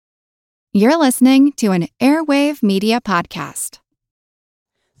You're listening to an Airwave Media Podcast.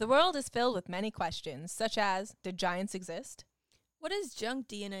 The world is filled with many questions, such as, did giants exist? What is junk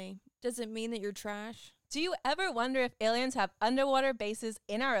DNA? Does it mean that you're trash? Do you ever wonder if aliens have underwater bases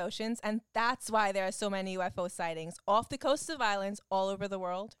in our oceans, and that's why there are so many UFO sightings off the coasts of islands all over the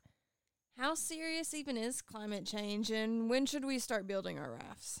world? How serious even is climate change, and when should we start building our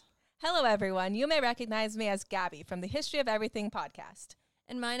rafts? Hello, everyone. You may recognize me as Gabby from the History of Everything podcast.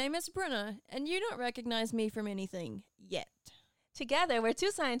 And my name is Brenna, and you don't recognize me from anything yet. Together, we're two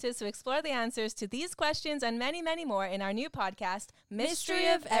scientists who explore the answers to these questions and many, many more in our new podcast, Mystery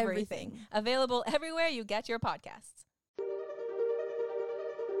of Everything, available everywhere you get your podcasts.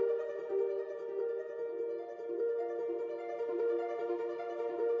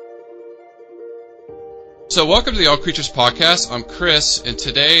 So welcome to the All Creatures Podcast. I'm Chris, and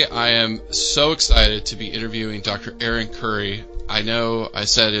today I am so excited to be interviewing Dr. Aaron Curry. I know I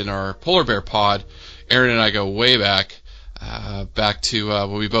said in our Polar Bear pod, Aaron and I go way back to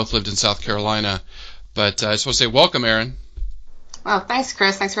when we both lived in South Carolina. But I just want to say welcome, Aaron. Well, thanks,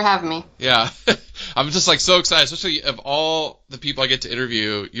 Chris. Thanks for having me. Yeah. I'm just so excited, especially of all the people I get to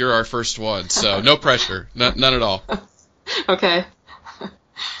interview, you're our first one. So no pressure, none at all. Okay.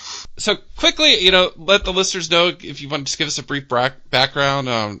 So quickly, let the listeners know if you want to just give us a brief background.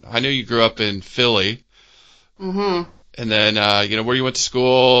 I know you grew up in Philly. Mm-hmm. And then, where you went to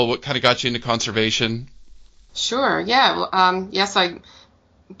school, what kind of got you into conservation? Sure, yeah. Well, yes,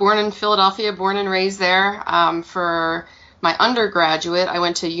 born in Philadelphia, born and raised there. For my undergraduate, I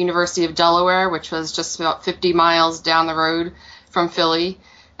went to University of Delaware, which was just about 50 miles down the road from Philly.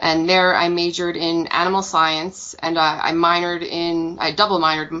 And there I majored in animal science, and I double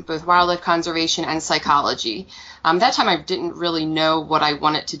minored in both wildlife conservation and psychology. That time I didn't really know what I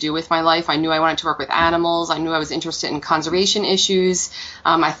wanted to do with my life. I knew I wanted to work with animals. I knew I was interested in conservation issues.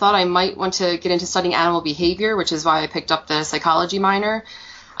 I thought I might want to get into studying animal behavior, which is why I picked up the psychology minor.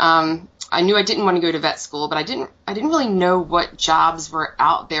 I knew I didn't want to go to vet school, but I didn't really know what jobs were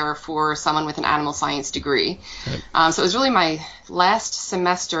out there for someone with an animal science degree. Right. So it was really my last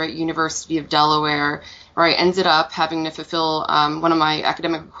semester at University of Delaware where I ended up having to fulfill one of my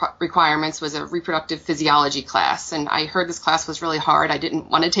academic requirements was a reproductive physiology class. And I heard this class was really hard. I didn't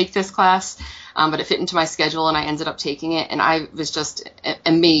want to take this class, but it fit into my schedule and I ended up taking it. And I was just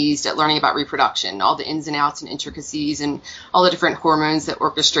amazed at learning about reproduction, all the ins and outs and intricacies and all the different hormones that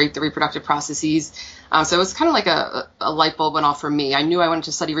orchestrate the reproductive processes. So it was kind of like a light bulb went off for me. I knew I wanted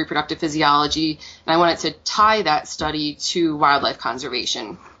to study reproductive physiology and I wanted to tie that study to wildlife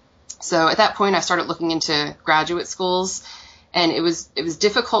conservation. So at that point, I started looking into graduate schools, and it was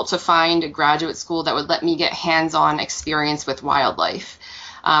difficult to find a graduate school that would let me get hands-on experience with wildlife.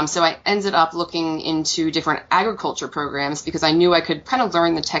 So I ended up looking into different agriculture programs because I knew I could kind of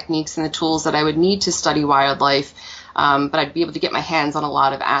learn the techniques and the tools that I would need to study wildlife, but I'd be able to get my hands on a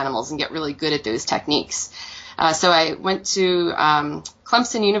lot of animals and get really good at those techniques. So I went to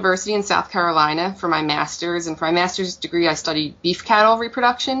Clemson University in South Carolina for my master's, and for my master's degree, I studied beef cattle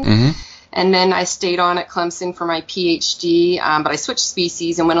reproduction. Mm-hmm. And then I stayed on at Clemson for my PhD, but I switched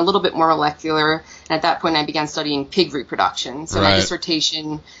species and went a little bit more molecular. And at that point, I began studying pig reproduction. So my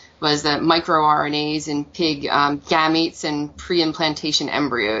dissertation was the microRNAs in pig gametes and pre-implantation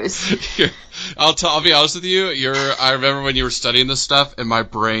embryos. I'll be honest with you. I remember when you were studying this stuff, and my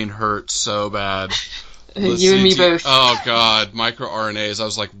brain hurt so bad. You and me both. Oh, God, microRNAs. I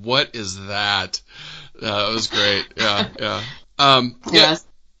was like, what is that? It was great. Yeah. Yes.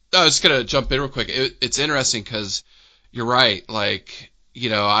 I was going to jump in real quick. It's interesting because you're right. Like,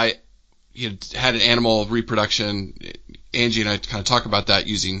 I had an animal reproduction. Angie and I kind of talk about that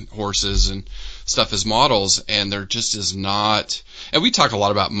using horses and stuff as models, and there just is not. And we talk a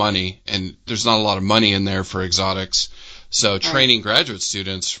lot about money, and there's not a lot of money in there for exotics. So training graduate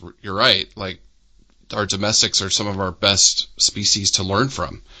students, you're right. Like, our domestics are some of our best species to learn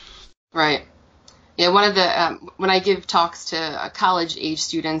from. Right. Yeah, one of the when I give talks to college age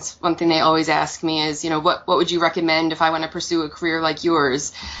students, one thing they always ask me is, what would you recommend if I want to pursue a career like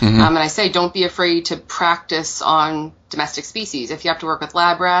yours? Mm-hmm. And I say, don't be afraid to practice on domestic species. If you have to work with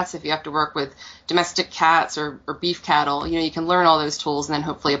lab rats, if you have to work with domestic cats or beef cattle, you can learn all those tools and then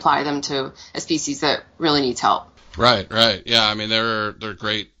hopefully apply them to a species that really needs help. Right. Yeah, I mean, they're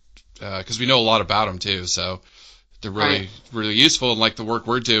great. Because we know a lot about them too, so they're really useful. And like the work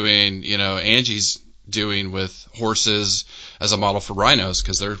we're doing, Angie's doing with horses as a model for rhinos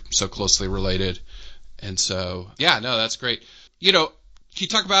because they're so closely related. And so, that's great. Can you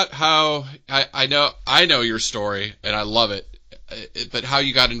talk about how I know your story and I love it, but how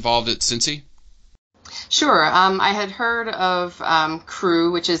you got involved at Cincy? Sure. I had heard of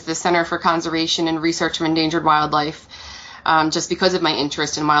CREW, which is the Center for Conservation and Research of Endangered Wildlife, just because of my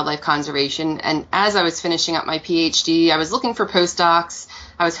interest in wildlife conservation. And as I was finishing up my PhD, I was looking for postdocs.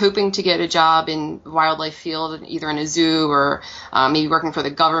 I was hoping to get a job in the wildlife field, either in a zoo or maybe working for the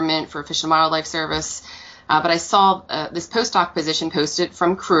government, for Fish and Wildlife Service. But I saw this postdoc position posted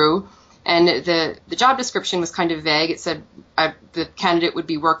from CREW. And the job description was kind of vague. It said the candidate would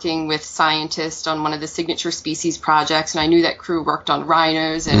be working with scientists on one of the signature species projects. And I knew that CREW worked on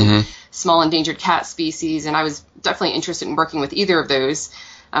rhinos and small endangered cat species. And I was definitely interested in working with either of those.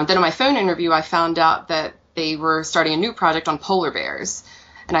 Then in my phone interview, I found out that they were starting a new project on polar bears.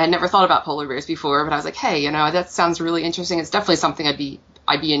 And I had never thought about polar bears before, but I was like, hey, that sounds really interesting. It's definitely something I'd be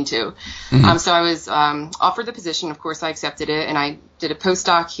into. So I was offered the position. Of course, I accepted it, and I did a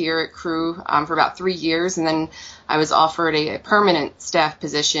postdoc here at CREW for about 3 years, and then I was offered a permanent staff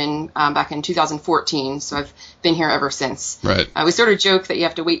position back in 2014. So I've been here ever since. Right. We sort of joke that you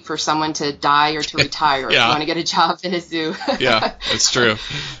have to wait for someone to die or to retire if you want to get a job in a zoo. Yeah, that's true.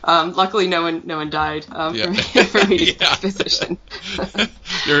 Luckily, no one died for me to get this position.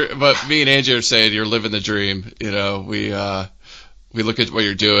 But me and Angie are saying you're living the dream. We look at what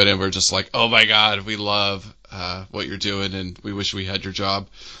you're doing and we're just like, oh my God, we love what you're doing and we wish we had your job.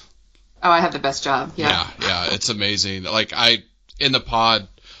 Oh, I have the best job. Yeah, it's amazing. Like in the pod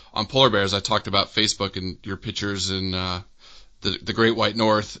on polar bears, I talked about Facebook and your pictures in the Great White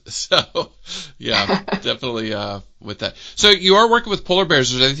North. So yeah, definitely with that. So you are working with polar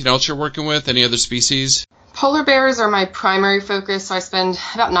bears. Is there anything else you're working with? Any other species? Polar bears are my primary focus, so I spend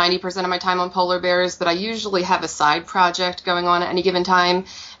about 90% of my time on polar bears, but I usually have a side project going on at any given time.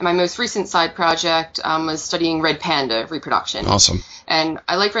 And my most recent side project was studying red panda reproduction. Awesome. And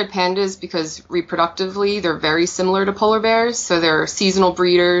I like red pandas because reproductively they're very similar to polar bears. So they're seasonal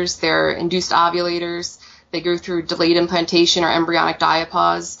breeders, they're induced ovulators, they go through delayed implantation or embryonic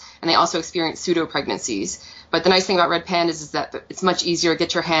diapause, and they also experience pseudopregnancies. But the nice thing about red pandas is that it's much easier to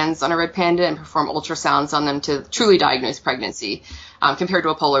get your hands on a red panda and perform ultrasounds on them to truly diagnose pregnancy, compared to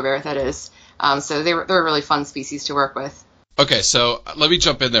a polar bear, that is. So they're a really fun species to work with. Okay, so let me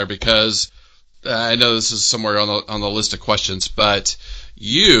jump in there because I know this is somewhere on the list of questions, but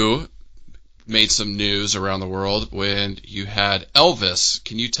you made some news around the world when you had Elvis.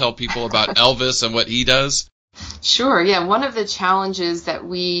 Can you tell people about Elvis and what he does? Sure, yeah. One of the challenges that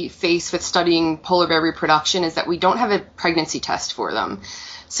we face with studying polar bear reproduction is that we don't have a pregnancy test for them.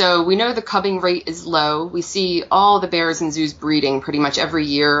 So we know the cubbing rate is low. We see all the bears in zoos breeding pretty much every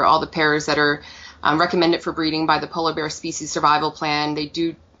year, all the pairs that are recommended for breeding by the Polar Bear Species Survival Plan. They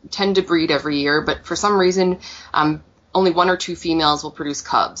do tend to breed every year, but for some reason, only 1 or 2 females will produce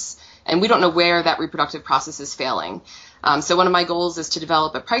cubs. And we don't know where that reproductive process is failing. So one of my goals is to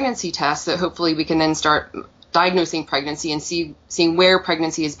develop a pregnancy test that hopefully we can then start diagnosing pregnancy and seeing where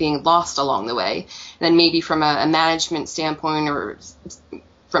pregnancy is being lost along the way. And then maybe from a management standpoint or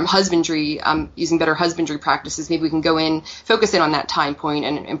from husbandry, using better husbandry practices, maybe we can go in, focus in on that time point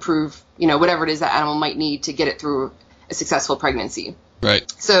and improve, whatever it is that animal might need to get it through a successful pregnancy. Right.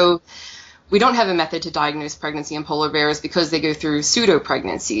 So we don't have a method to diagnose pregnancy in polar bears because they go through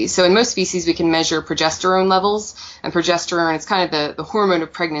pseudopregnancy. So in most species, we can measure progesterone levels, and progesterone is kind of the hormone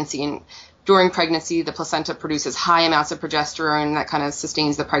of pregnancy. And during pregnancy, the placenta produces high amounts of progesterone, and that kind of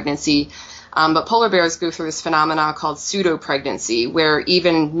sustains the pregnancy. But polar bears go through this phenomenon called pseudopregnancy, where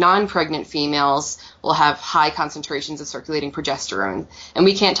even non-pregnant females will have high concentrations of circulating progesterone. And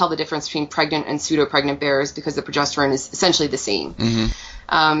we can't tell the difference between pregnant and pseudopregnant bears because the progesterone is essentially the same.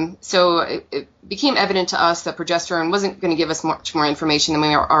 Mm-hmm. So it became evident to us that progesterone wasn't going to give us much more information than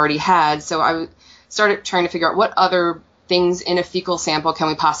we already had. So I started trying to figure out what other things in a fecal sample can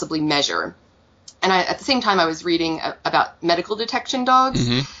we possibly measure. And at the same time, I was reading about medical detection dogs.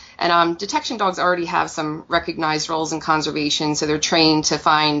 Mm-hmm. And detection dogs already have some recognized roles in conservation, so they're trained to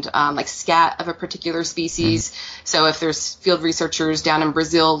find like scat of a particular species. Mm-hmm. So if there's field researchers down in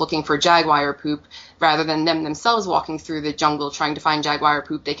Brazil looking for jaguar poop, rather than them themselves walking through the jungle trying to find jaguar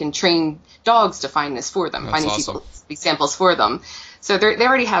poop, they can train dogs to find this for them, finding awesome. These samples for them. So they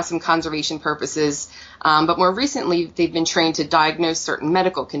already have some conservation purposes. But more recently, they've been trained to diagnose certain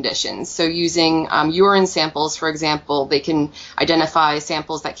medical conditions. So using urine samples, for example, they can identify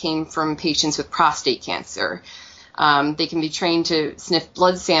samples that came from patients with prostate cancer. They can be trained to sniff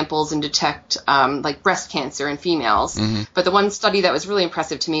blood samples and detect like breast cancer in females. Mm-hmm. But the one study that was really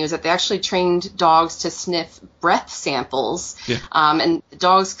impressive to me was that they actually trained dogs to sniff breath samples. Yeah. And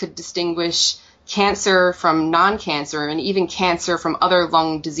dogs could distinguish cancer from non-cancer, and even cancer from other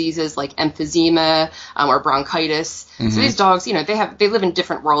lung diseases like emphysema or bronchitis. So these dogs, they live in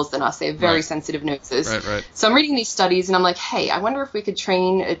different worlds than us. They have very sensitive noses. Right. So I'm reading these studies, and I'm like, hey, I wonder if we could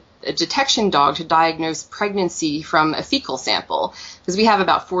train a detection dog to diagnose pregnancy from a fecal sample, because we have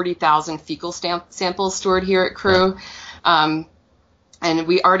about 40,000 fecal samples stored here at Crew. Right. And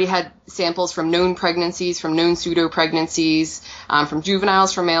we already had samples from known pregnancies, from known pseudo-pregnancies, from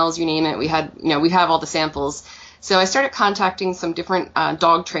juveniles, from males, you name it. We have all the samples. So I started contacting some different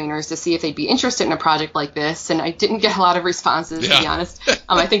dog trainers to see if they'd be interested in a project like this, and I didn't get a lot of responses, to be honest.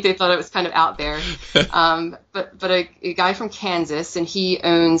 I think they thought it was kind of out there. But a guy from Kansas, and he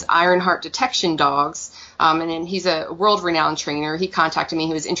owns Ironheart Detection Dogs, and he's a world-renowned trainer. He contacted me.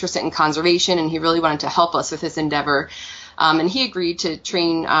 He was interested in conservation, and he really wanted to help us with this endeavor. And he agreed to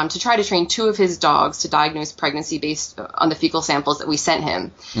try to train 2 of his dogs to diagnose pregnancy based on the fecal samples that we sent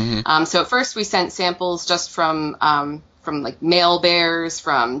him. So at first we sent samples just from like male bears,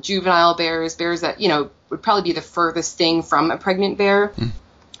 from juvenile bears that, would probably be the furthest thing from a pregnant bear.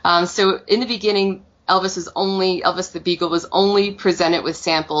 So in the beginning, Elvis the Beagle was only presented with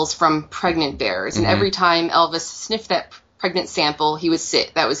samples from pregnant bears. And every time Elvis sniffed that pregnant sample, he would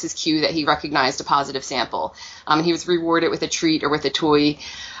sit. That was his cue that he recognized a positive sample. He was rewarded with a treat or with a toy.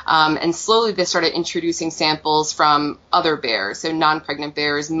 And slowly they started introducing samples from other bears, so non-pregnant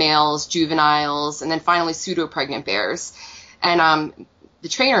bears, males, juveniles, and then finally pseudo-pregnant bears. And the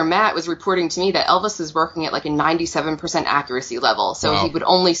trainer, Matt, was reporting to me that Elvis was working at like a 97% accuracy level. So he would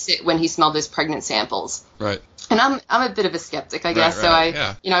only sit when he smelled those pregnant samples. Right. And I'm a bit of a skeptic, I guess. Right,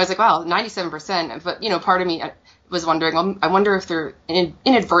 so I was like, wow, 97%. But, part of me was wondering, I wonder if they're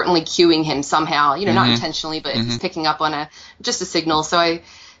inadvertently cueing him somehow, not intentionally, but it's picking up on just a signal. So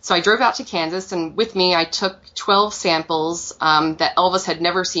I drove out to Kansas, and with me I took 12 samples that Elvis had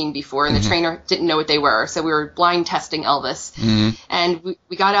never seen before, and the trainer didn't know what they were. So we were blind testing Elvis. And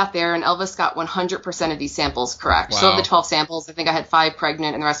we got out there, and Elvis got 100% of these samples correct. Wow. So of the 12 samples, I think I had 5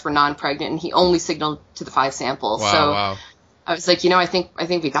 pregnant, and the rest were non-pregnant, and he only signaled to the 5 samples. Wow. I was like, I think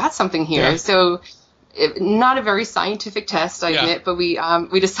we got something here. Yeah. So not a very scientific test, I admit, but we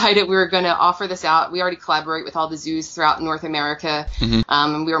decided we were going to offer this out. We already collaborate with all the zoos throughout North America,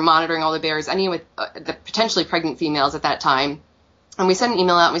 and we were monitoring all the bears, any with the potentially pregnant females at that time. And we sent an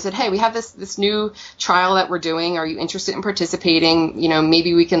email out, and we said, hey, we have this new trial that we're doing. Are you interested in participating?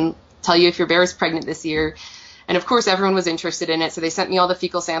 Maybe we can tell you if your bear is pregnant this year. And of course, everyone was interested in it, so they sent me all the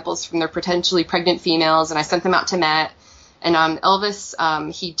fecal samples from their potentially pregnant females, and I sent them out to Matt. And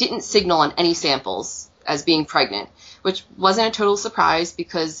Elvis, he didn't signal on any samples as being pregnant, which wasn't a total surprise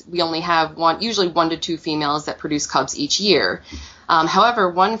because we only have usually 1 to 2 females that produce cubs each year. However,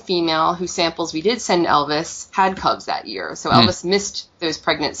 one female whose samples we did send Elvis had cubs that year, so Elvis missed those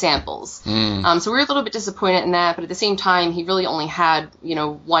pregnant samples. So we were a little bit disappointed in that, but at the same time, he really only had,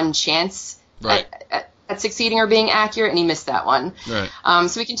 1 chance at succeeding or being accurate, and he missed that one. Right.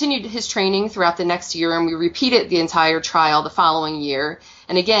 So we continued his training throughout the next year, and we repeated the entire trial the following year.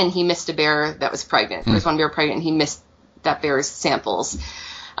 And again, he missed a bear that was pregnant. There was one bear pregnant, and he missed that bear's samples.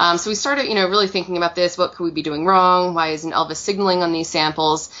 So we started, really thinking about this. What could we be doing wrong? Why isn't Elvis signaling on these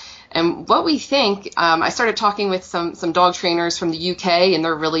samples? And what we think, I started talking with some dog trainers from the UK, and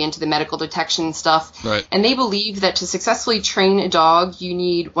they're really into the medical detection stuff. Right. And they believe that to successfully train a dog, you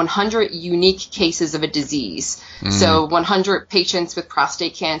need 100 unique cases of a disease. So 100 patients with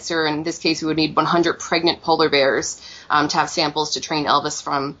prostate cancer. In this case, we would need 100 pregnant polar bears to have samples to train Elvis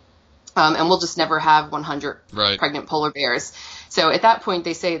from. And we'll just never have 100 pregnant polar bears. So at that point,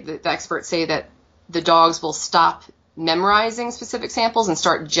 the experts say that the dogs will stop memorizing specific samples and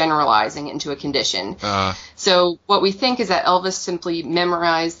start generalizing into a condition. So what we think is that Elvis simply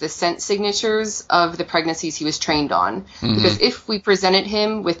memorized the scent signatures of the pregnancies he was trained on. Because if we presented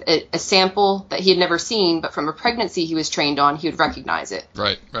him with a sample that he had never seen, but from a pregnancy he was trained on, he would recognize it.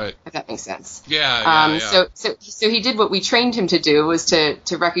 Right. If that makes sense. Yeah. So he did what we trained him to do, was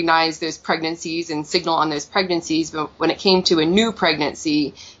to recognize those pregnancies and signal on those pregnancies. But when it came to a new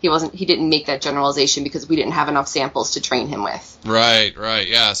pregnancy, he didn't make that generalization because we didn't have enough samples to train him with. Right.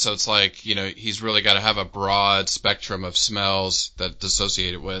 Yeah. So it's like, he's really got to have a broad spectrum of smells that's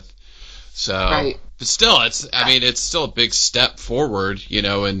associated with. So But still, I mean, it's still a big step forward,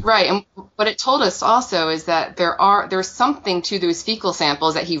 and Right, and what it told us also is that there's something to those fecal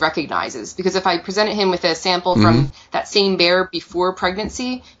samples that he recognizes. Because if I presented him with a sample from that same bear before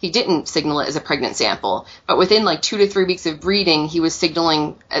pregnancy, he didn't signal it as a pregnant sample. But within like 2 to 3 weeks of breeding, he was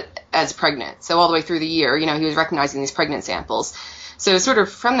signaling as pregnant. So all the way through the year, he was recognizing these pregnant samples. So sort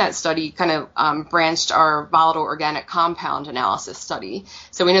of from that study kind of branched our volatile organic compound analysis study.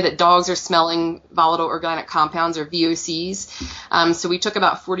 So we know that dogs are smelling volatile organic compounds, or VOCs. So we took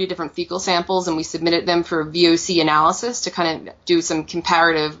about 40 different fecal samples and we submitted them for VOC analysis to kind of do some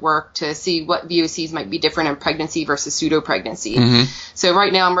comparative work to see what VOCs might be different in pregnancy versus pseudo-pregnancy. So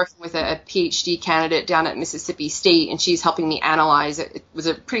right now I'm working with a PhD candidate down at Mississippi State, and she's helping me analyze it. It was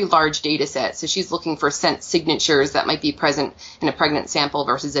a pretty large data set. So she's looking for scent signatures that might be present in a pregnant sample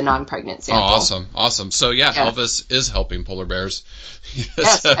versus a non-pregnant sample. Oh, awesome. So yeah, Elvis is helping polar bears.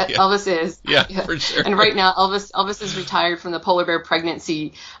 Yes, Elvis is. Yeah, for sure. And right now Elvis is retired from the polar bear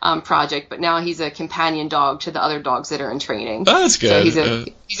pregnancy project, but now he's a companion dog to the other dogs that are in training. Oh, that's good. So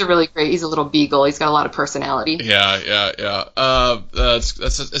he's a really great. He's a little beagle. He's got a lot of personality. Yeah.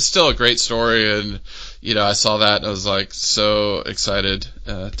 It's still a great story, and I saw that and I was like so excited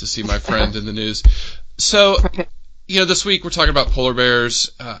to see my friend in the news. So. This week we're talking about polar bears.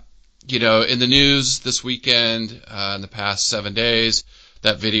 In the news this weekend, in the past 7 days,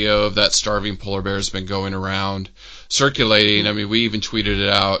 that video of that starving polar bear has been going around, circulating. I mean, we even tweeted it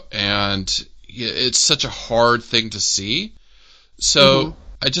out, and it's such a hard thing to see. So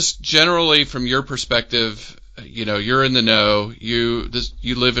I just generally, from your perspective, you're in the know. You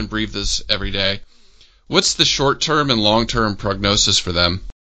live and breathe this every day. What's the short-term and long-term prognosis for them?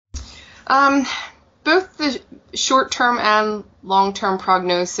 Both the short-term and long-term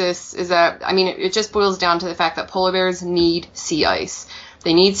prognosis is that, it just boils down to the fact that polar bears need sea ice.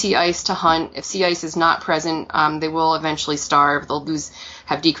 They need sea ice to hunt. If sea ice is not present, they will eventually starve. They'll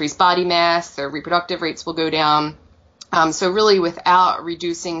have decreased body mass. Their reproductive rates will go down. So really, without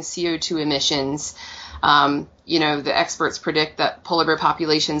reducing CO2 emissions, the experts predict that polar bear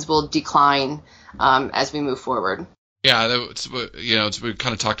populations will decline as we move forward. Yeah, we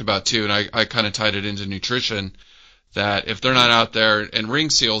kind of talked about too, and I kind of tied it into nutrition, that if they're not out there, and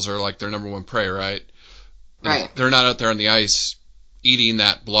ring seals are like their number one prey, right? Right. If they're not out there on the ice eating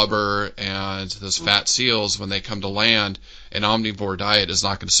that blubber and those fat seals when they come to land, an omnivore diet is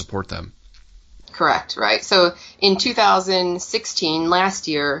not going to support them. Correct, right. So in 2016, last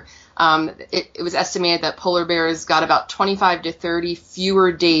year, it was estimated that polar bears got about 25 to 30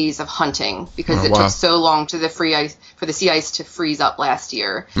 fewer days of hunting because it took so long for the sea ice to freeze up last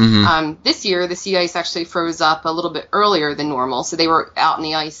year. This year, the sea ice actually froze up a little bit earlier than normal, so they were out in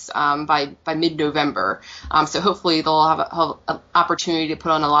the ice by mid-November. So hopefully they'll have an opportunity to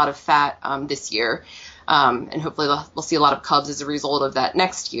put on a lot of fat this year, and hopefully we'll see a lot of cubs as a result of that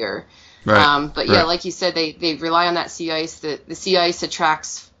next year. Right. But yeah, like you said, they rely on that sea ice. The sea ice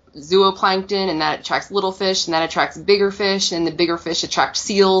attracts zooplankton, and that attracts little fish, and that attracts bigger fish, and the bigger fish attract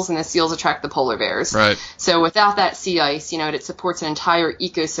seals, and the seals attract the polar bears. Right. So without that sea ice, it supports an entire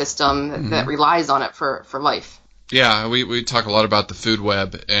ecosystem that relies on it for life. Yeah, we talk a lot about the food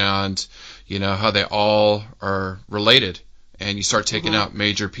web and, how they all are related, and you start taking out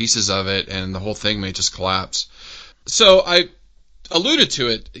major pieces of it, and the whole thing may just collapse. So I alluded to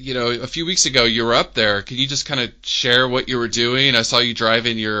it, a few weeks ago you were up there. Can you just kind of share what you were doing? I saw you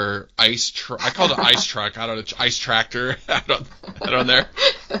driving your ice truck. I called it ice truck. I don't know, ice tractor out on there.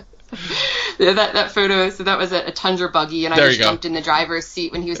 Yeah, that photo, so that was a Tundra buggy, and I just jumped in the driver's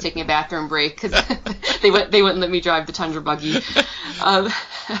seat when he was taking a bathroom break because they wouldn't let me drive the Tundra buggy.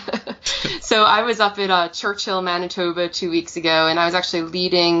 So I was up at Churchill, Manitoba 2 weeks ago, and I was actually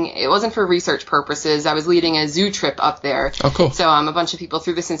leading, it wasn't for research purposes, I was leading a zoo trip up there. Oh, cool. So a bunch of people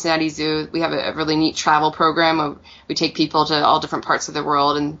through the Cincinnati Zoo, we have a really neat travel program where we take people to all different parts of the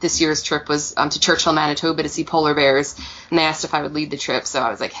world, and this year's trip was to Churchill, Manitoba to see polar bears, and they asked if I would lead the trip, so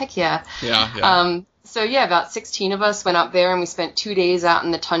I was like, heck yeah. Yeah. So yeah, about 16 of us went up there, and we spent 2 days out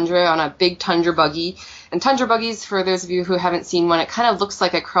in the tundra on a big Tundra buggy. And Tundra buggies, for those of you who haven't seen one, it kind of looks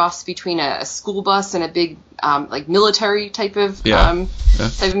like a cross between a school bus and a big like military type of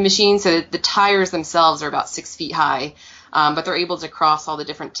machine. So the tires themselves are about 6 feet high, but they're able to cross all the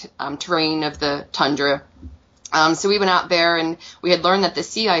different terrain of the tundra. So we went out there, and we had learned that the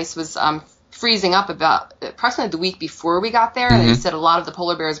sea ice was freezing up about approximately the week before we got there, and they said a lot of the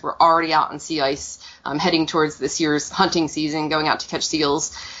polar bears were already out on sea ice, heading towards this year's hunting season, going out to catch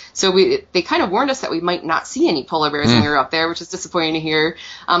seals. So they kind of warned us that we might not see any polar bears when we were up there, which is disappointing to hear.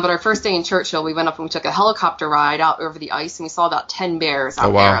 But our first day in Churchill, we went up and we took a helicopter ride out over the ice, and we saw about 10 bears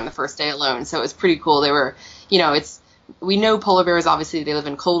out there on the first day alone. So it was pretty cool. They were, we know polar bears, obviously, they live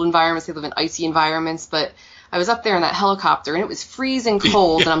in cold environments, they live in icy environments, but I was up there in that helicopter, and it was freezing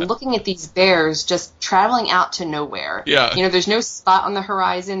cold, and I'm looking at these bears just traveling out to nowhere. Yeah. There's no spot on the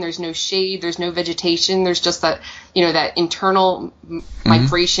horizon, there's no shade, there's no vegetation, there's just that, that internal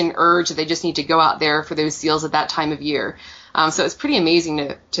migration urge that they just need to go out there for those seals at that time of year. So it's pretty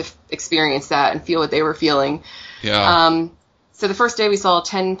amazing to experience that and feel what they were feeling. Yeah. So the first day we saw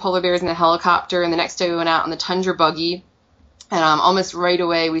 10 polar bears in the helicopter, and the next day we went out on the tundra buggy. And almost right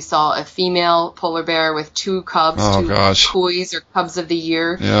away, we saw a female polar bear with 2 cubs, toys or cubs of the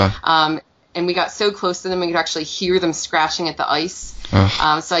year. Yeah. And we got so close to them, we could actually hear them scratching at the ice.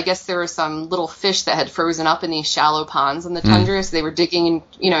 So I guess there were some little fish that had frozen up in these shallow ponds on the tundra. So they were digging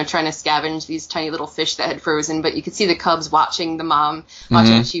and, trying to scavenge these tiny little fish that had frozen. But you could see the cubs watching the mom,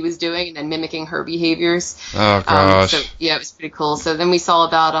 watching what she was doing, and then mimicking her behaviors. Oh, gosh. So, yeah, it was pretty cool. So then we saw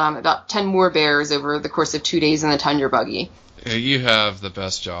about 10 more bears over the course of 2 days in the tundra buggy. Yeah, you have the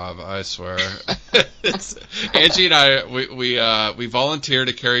best job, I swear. Angie and I, we volunteer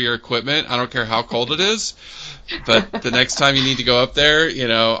to carry your equipment. I don't care how cold it is, but the next time you need to go up there,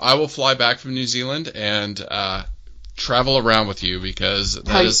 I will fly back from New Zealand and travel around with you, because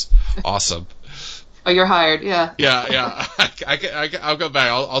that is awesome. Oh, you're hired, yeah. Yeah. I'll go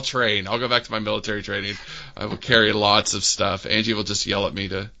back. I'll train. I'll go back to my military training. I will carry lots of stuff. Angie will just yell at me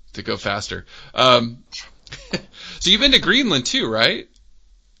to go faster. So you've been to Greenland too, right?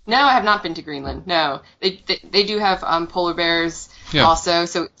 No, I have not been to Greenland. No, they do have polar bears also.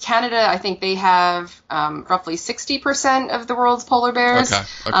 So Canada, I think they have roughly 60% of the world's polar bears.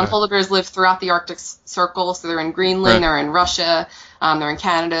 Okay. Polar bears live throughout the Arctic Circle, so they're in Greenland, they're in Russia, they're in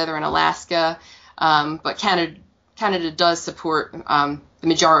Canada, they're in Alaska. But Canada does support the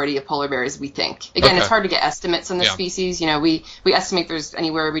majority of polar bears, we think. Again, it's hard to get estimates on the species. We estimate there's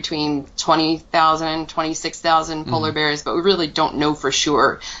anywhere between 20,000 and 26,000 polar bears, but we really don't know for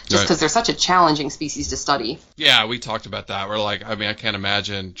sure, just because they're such a challenging species to study. Yeah, we talked about that. We're like, I can't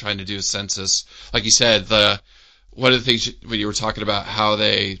imagine trying to do a census. Like you said, one of the things when you were talking about how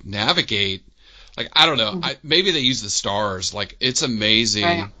they navigate, like, I don't know, maybe they use the stars. Like, it's amazing.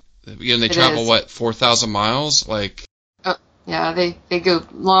 Right. They travel, 4,000 miles? Like... Yeah, they go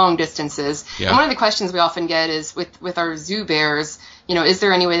long distances. Yeah. And one of the questions we often get is with our zoo bears, is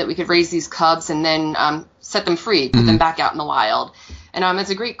there any way that we could raise these cubs and then set them free, put them back out in the wild? And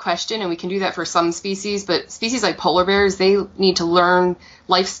it's a great question, and we can do that for some species, but species like polar bears, they need to learn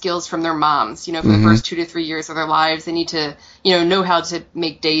life skills from their moms. For the first 2 to 3 years of their lives, they need to, know how to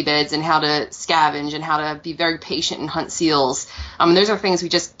make day beds and how to scavenge and how to be very patient and hunt seals. And those are things we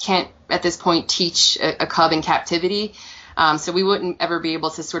just can't, at this point, teach a cub in captivity. So we wouldn't ever be able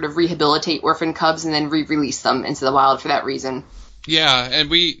to sort of rehabilitate orphan cubs and then re-release them into the wild for that reason. Yeah, and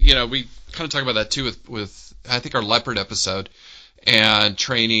we kind of talk about that too with I think our leopard episode, and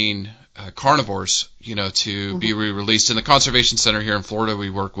training carnivores, to be re-released. In the conservation center here in Florida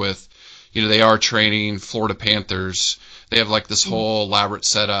we work with, they are training Florida panthers. They have like this whole elaborate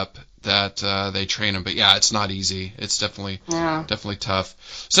setup that they train them. But yeah, it's not easy. It's definitely tough.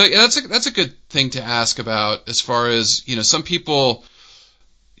 So yeah, that's a good thing to ask about, as far as, some people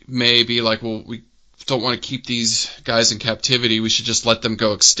may be like, well, we don't want to keep these guys in captivity. We should just let them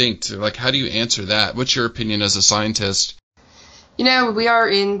go extinct. Like, how do you answer that? What's your opinion as a scientist? We are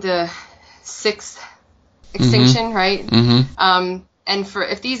in the 6th extinction, right? Mm-hmm. And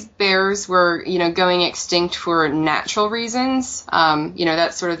if these bears were, going extinct for natural reasons,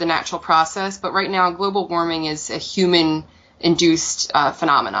 that's sort of the natural process. But right now, global warming is a human-induced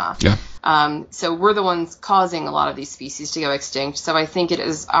phenomena. Yeah. So we're the ones causing a lot of these species to go extinct. So I think it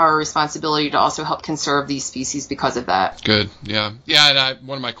is our responsibility to also help conserve these species because of that. Good. Yeah. Yeah. And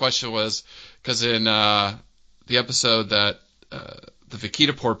one of my questions was, because in the episode that the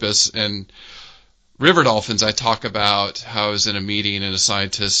vaquita porpoise and river dolphins, I talk about how I was in a meeting and a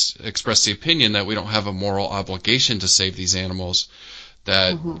scientist expressed the opinion that we don't have a moral obligation to save these animals,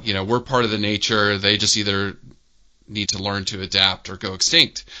 that, we're part of the nature. They just either need to learn to adapt or go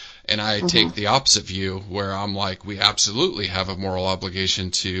extinct. And I take the opposite view, where I'm like, we absolutely have a moral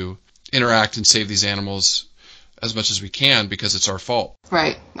obligation to interact and save these animals as much as we can, because it's our fault.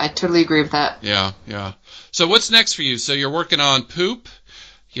 Right. I totally agree with that. Yeah. So what's next for you? So you're working on poop?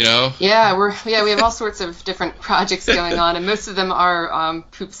 Yeah, we have all sorts of different projects going on, and most of them are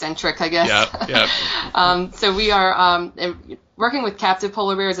poop centric, I guess. Yeah. So we are working with captive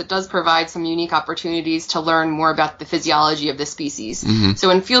polar bears, it does provide some unique opportunities to learn more about the physiology of the species. So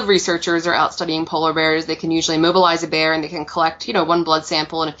when field researchers are out studying polar bears, they can usually mobilize a bear and they can collect, one blood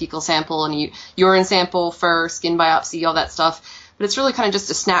sample and a fecal sample and a urine sample, fur, skin biopsy, all that stuff. But it's really kind of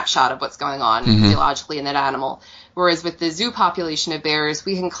just a snapshot of what's going on physiologically in that animal. Whereas with the zoo population of bears,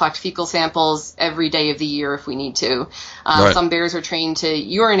 we can collect fecal samples every day of the year if we need to. Some bears are trained to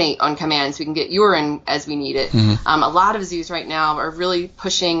urinate on command, so we can get urine as we need it. A lot of zoos right now are really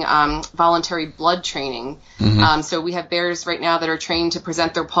pushing voluntary blood training. So we have bears right now that are trained to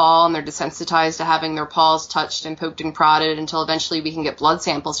present their paw, and they're desensitized to having their paws touched and poked and prodded until eventually we can get blood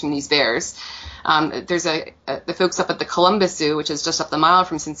samples from these bears. There's the folks up at the Columbus Zoo, which is just up the mile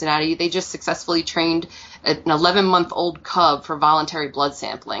from Cincinnati. They just successfully trained an 11-month-old cub for voluntary blood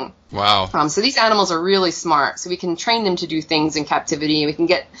sampling. Wow. So these animals are really smart. So we can train them to do things in captivity, and we can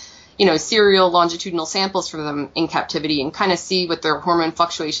get, serial longitudinal samples from them in captivity and kind of see what their hormone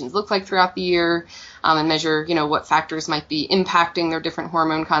fluctuations look like throughout the year, and measure, what factors might be impacting their different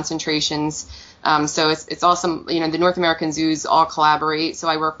hormone concentrations. So it's awesome. The North American zoos all collaborate. So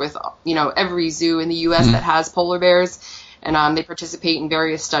I work with, every zoo in the U.S. that has polar bears, and they participate in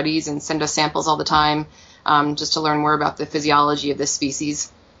various studies and send us samples all the time, just to learn more about the physiology of this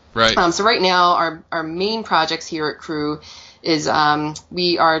species. Right. So right now, our main projects here at Crew is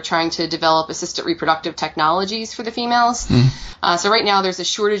we are trying to develop assisted reproductive technologies for the females. So right now there's a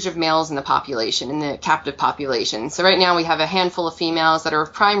shortage of males in the population, in the captive population. So right now we have a handful of females that are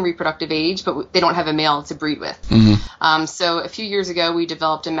of prime reproductive age, but they don't have a male to breed with. So a few years ago we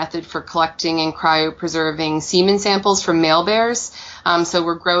developed a method for collecting and cryopreserving semen samples from male bears. So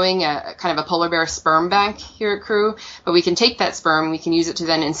we're growing a kind of a polar bear sperm bank here at Crew, but we can take that sperm and we can use it to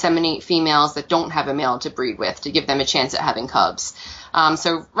then inseminate females that don't have a male to breed with to give them a chance at having cubs.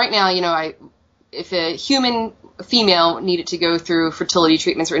 So right now, if a human female needed to go through fertility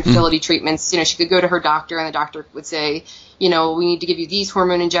treatments or infertility treatments, she could go to her doctor and the doctor would say, we need to give you these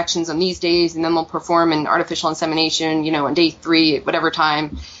hormone injections on these days and then we'll perform an artificial insemination, on day 3 at whatever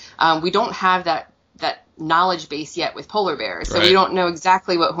time. We don't have that knowledge base yet with polar bears. So we don't know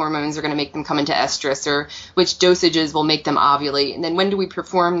exactly what hormones are going to make them come into estrus or which dosages will make them ovulate. And then when do we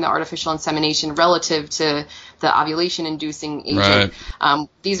perform the artificial insemination relative to the ovulation inducing agent?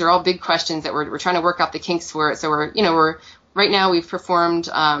 These are all big questions that we're trying to work out the kinks for it. So we're right now we've performed,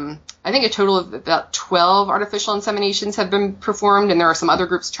 I think a total of about 12 artificial inseminations have been performed, and there are some other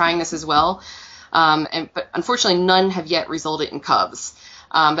groups trying this as well. But unfortunately none have yet resulted in cubs.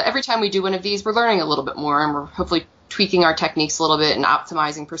 But every time we do one of these, we're learning a little bit more, and we're hopefully tweaking our techniques a little bit and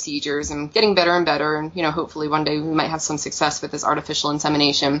optimizing procedures and getting better and better. And, hopefully one day we might have some success with this artificial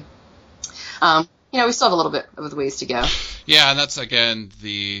insemination. We still have a little bit of ways to go. Yeah, and that's, again,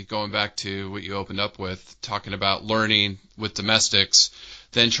 going back to what you opened up with, talking about learning with domestics,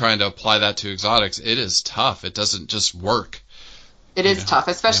 then trying to apply that to exotics. It is tough. It doesn't just work. It is tough,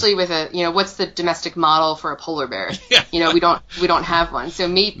 especially with what's the domestic model for a polar bear? We don't have one. So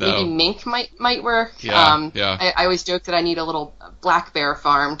maybe mink might work. I always joke that I need a little black bear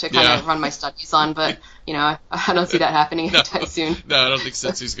farm to kind of run my studies on, but I don't see that happening anytime soon. No, I don't think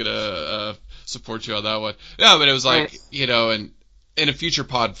Cincy's gonna support you on that one. No, but it was like, and in a future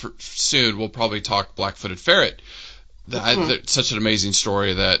pod soon, we'll probably talk black-footed ferret. That's such an amazing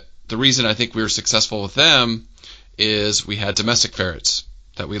story that the reason I think we were successful with them is we had domestic ferrets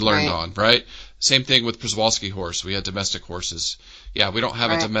that we learned on, right? Same thing with Przewalski horse. We had domestic horses. Yeah, we don't have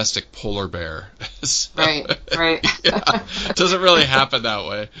a domestic polar bear. So, right. It doesn't really happen that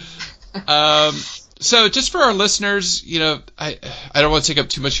way. So just for our listeners, I don't want to take up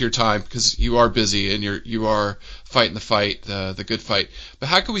too much of your time because you are busy and you are fighting the fight, the good fight. But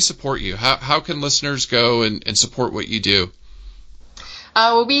how can we support you? How can listeners go and support what you do?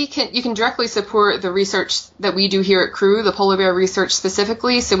 You can directly support the research that we do here at Crew, the polar bear research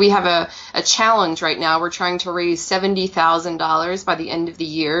specifically. So we have a challenge right now. We're trying to raise $70,000 by the end of the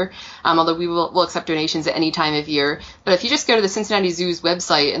year, although we'll accept donations at any time of year. But if you just go to the Cincinnati Zoo's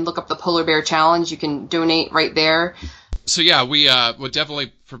website and look up the Polar Bear Challenge, you can donate right there. So yeah, we would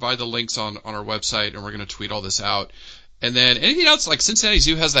definitely provide the links on our website, and we're going to tweet all this out. And then anything else, like Cincinnati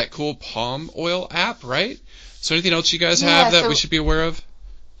Zoo has that cool palm oil app, right? So anything else you guys have that we should be aware of?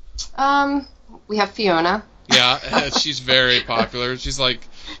 We have Fiona. Yeah, she's very popular. She's like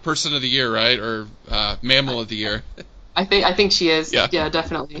person of the year, right? Or mammal of the year. I think she is. Yeah,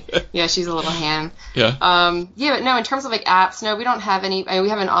 definitely. Yeah, she's a little ham. Yeah. But no, in terms of like apps, no, we don't have any. We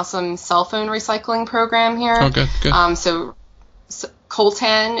have an awesome cell phone recycling program here. Okay, good. So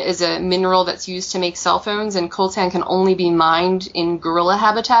coltan is a mineral that's used to make cell phones, and coltan can only be mined in gorilla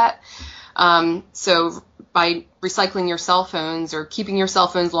habitat. So by recycling your cell phones or keeping your cell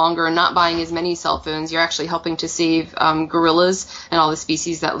phones longer and not buying as many cell phones, you're actually helping to save gorillas and all the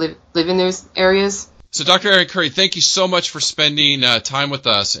species that live in those areas. So Dr. Erin Curry, thank you so much for spending time with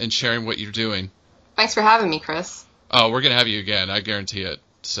us and sharing what you're doing. Thanks for having me, Chris. Oh, we're going to have you again. I guarantee it.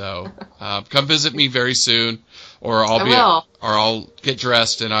 So come visit me very soon, or I'll get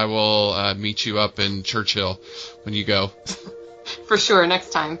dressed and I will meet you up in Churchill when you go. For sure,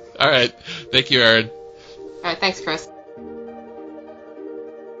 next time. All right. Thank you, Erin. All right, thanks, Chris.